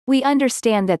We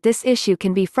understand that this issue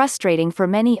can be frustrating for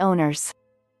many owners.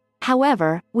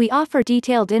 However, we offer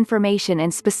detailed information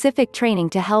and specific training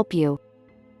to help you.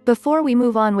 Before we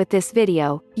move on with this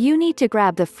video, you need to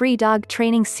grab the free Dog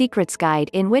Training Secrets Guide,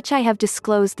 in which I have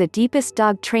disclosed the deepest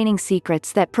dog training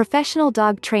secrets that professional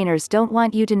dog trainers don't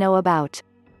want you to know about.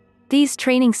 These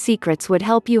training secrets would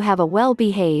help you have a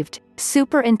well-behaved,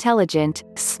 super intelligent,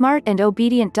 smart and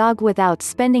obedient dog without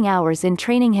spending hours in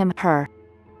training him/her.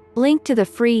 Link to the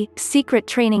free, secret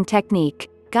training technique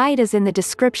guide is in the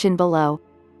description below.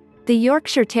 The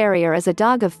Yorkshire Terrier is a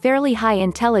dog of fairly high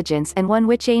intelligence and one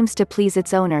which aims to please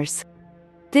its owners.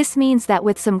 This means that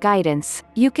with some guidance,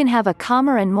 you can have a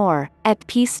calmer and more at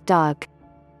peace dog.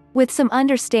 With some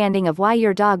understanding of why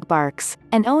your dog barks,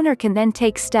 an owner can then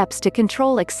take steps to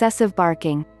control excessive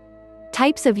barking.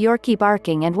 Types of Yorkie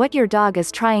barking and what your dog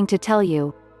is trying to tell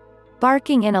you.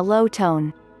 Barking in a low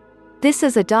tone. This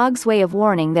is a dog's way of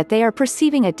warning that they are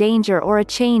perceiving a danger or a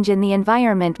change in the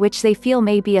environment which they feel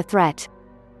may be a threat.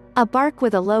 A bark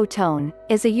with a low tone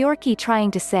is a Yorkie trying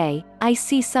to say, "I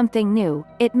see something new,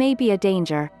 it may be a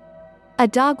danger." A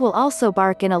dog will also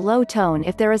bark in a low tone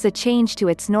if there is a change to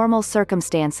its normal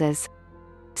circumstances.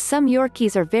 Some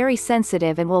Yorkies are very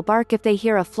sensitive and will bark if they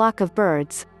hear a flock of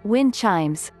birds, wind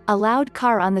chimes, a loud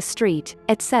car on the street,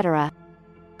 etc.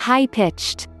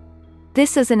 High-pitched.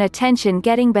 This is an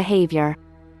attention-getting behavior.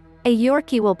 A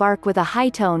Yorkie will bark with a high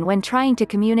tone when trying to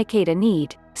communicate a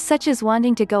need, such as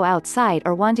wanting to go outside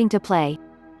or wanting to play.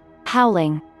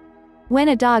 Howling. When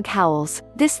a dog howls,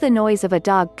 this is the noise of a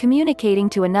dog communicating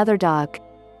to another dog.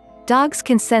 Dogs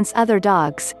can sense other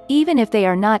dogs, even if they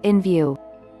are not in view.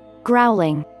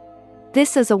 Growling.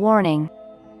 This is a warning.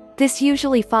 This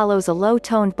usually follows a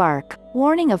low-toned bark,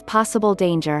 warning of possible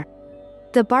danger.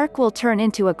 The bark will turn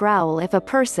into a growl if a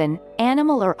person,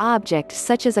 animal or object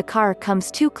such as a car comes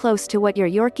too close to what your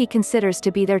Yorkie considers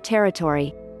to be their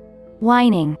territory.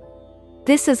 Whining.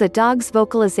 This is a dog's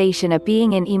vocalization of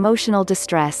being in emotional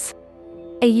distress.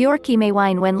 A Yorkie may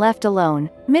whine when left alone,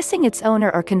 missing its owner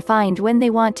or confined when they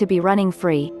want to be running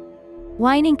free.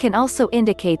 Whining can also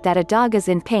indicate that a dog is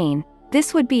in pain.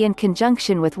 This would be in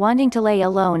conjunction with wanting to lay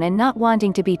alone and not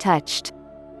wanting to be touched.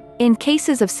 In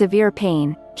cases of severe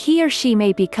pain, he or she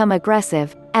may become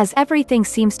aggressive, as everything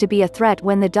seems to be a threat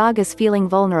when the dog is feeling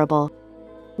vulnerable.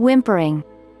 Whimpering.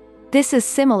 This is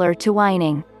similar to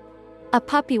whining. A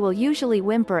puppy will usually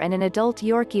whimper and an adult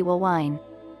Yorkie will whine.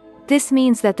 This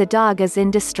means that the dog is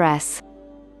in distress.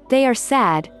 They are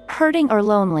sad, hurting or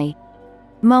lonely.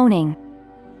 Moaning.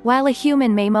 While a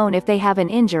human may moan if they have an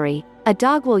injury, a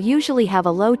dog will usually have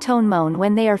a low-tone moan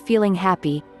when they are feeling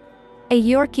happy. A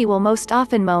Yorkie will most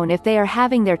often moan if they are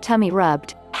having their tummy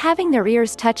rubbed, having their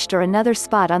ears touched or another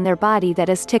spot on their body that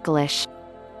is ticklish.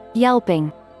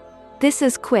 Yelping. This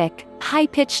is quick,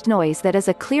 high-pitched noise that is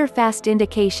a clear fast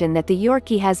indication that the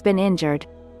Yorkie has been injured.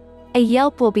 A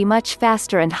yelp will be much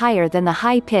faster and higher than the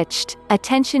high-pitched,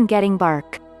 attention-getting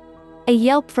bark. A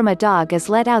yelp from a dog is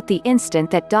let out the instant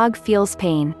that dog feels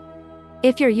pain.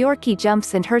 If your Yorkie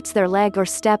jumps and hurts their leg or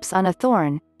steps on a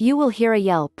thorn, you will hear a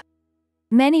yelp.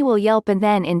 Many will yelp and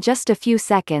then in just a few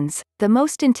seconds, the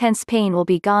most intense pain will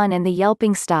be gone and the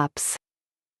yelping stops.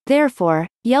 Therefore,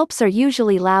 yelps are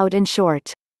usually loud and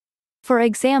short. For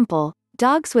example,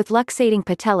 dogs with luxating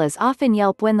patellas often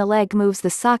yelp when the leg moves the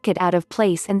socket out of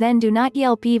place and then do not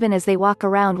yelp even as they walk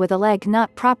around with a leg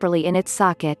not properly in its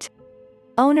socket.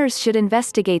 Owners should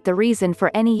investigate the reason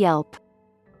for any yelp.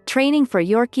 Training for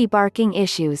Yorkie barking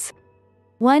issues.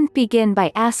 1. Begin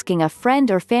by asking a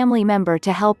friend or family member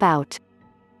to help out.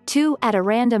 2. At a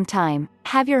random time,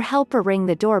 have your helper ring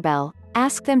the doorbell.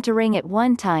 Ask them to ring it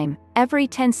one time, every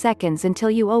 10 seconds until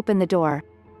you open the door.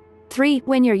 3.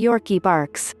 When your Yorkie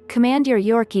barks, command your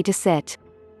Yorkie to sit.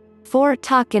 4.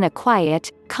 Talk in a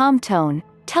quiet, calm tone,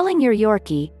 telling your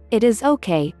Yorkie, "It is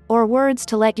okay," or words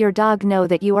to let your dog know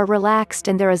that you are relaxed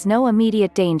and there is no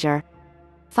immediate danger.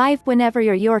 5. Whenever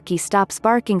your Yorkie stops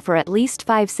barking for at least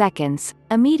 5 seconds,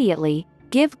 immediately,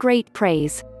 give great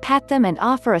praise, pat them and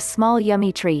offer a small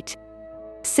yummy treat.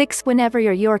 6. Whenever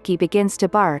your Yorkie begins to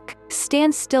bark,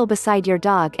 stand still beside your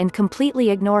dog and completely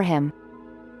ignore him.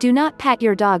 Do not pat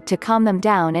your dog to calm them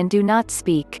down and do not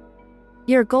speak.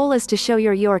 Your goal is to show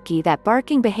your Yorkie that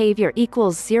barking behavior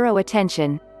equals zero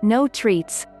attention, no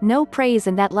treats, no praise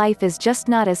and that life is just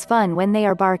not as fun when they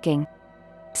are barking.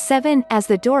 7. As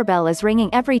the doorbell is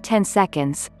ringing every 10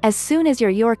 seconds, as soon as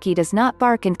your Yorkie does not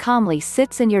bark and calmly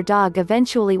sits and your dog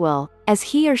eventually will, as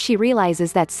he or she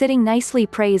realizes that sitting nicely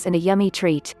praise and a yummy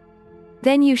treat.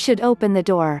 Then you should open the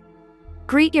door.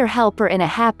 Greet your helper in a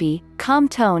happy, calm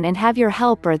tone and have your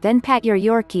helper then pat your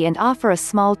Yorkie and offer a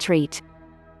small treat.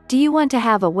 Do you want to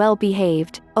have a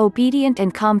well-behaved, obedient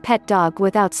and calm pet dog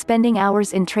without spending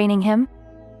hours in training him?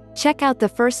 Check out the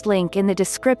first link in the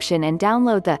description and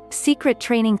download the Secret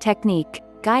Training Technique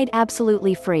guide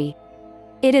absolutely free.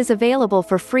 It is available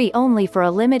for free only for a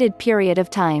limited period of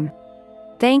time.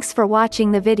 Thanks for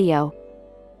watching the video.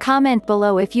 Comment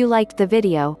below if you liked the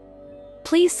video.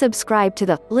 Please subscribe to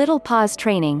the Little Paws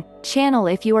Training channel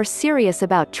if you are serious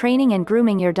about training and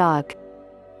grooming your dog.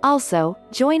 Also,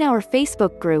 join our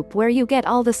Facebook group where you get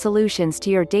all the solutions to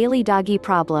your daily doggy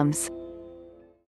problems.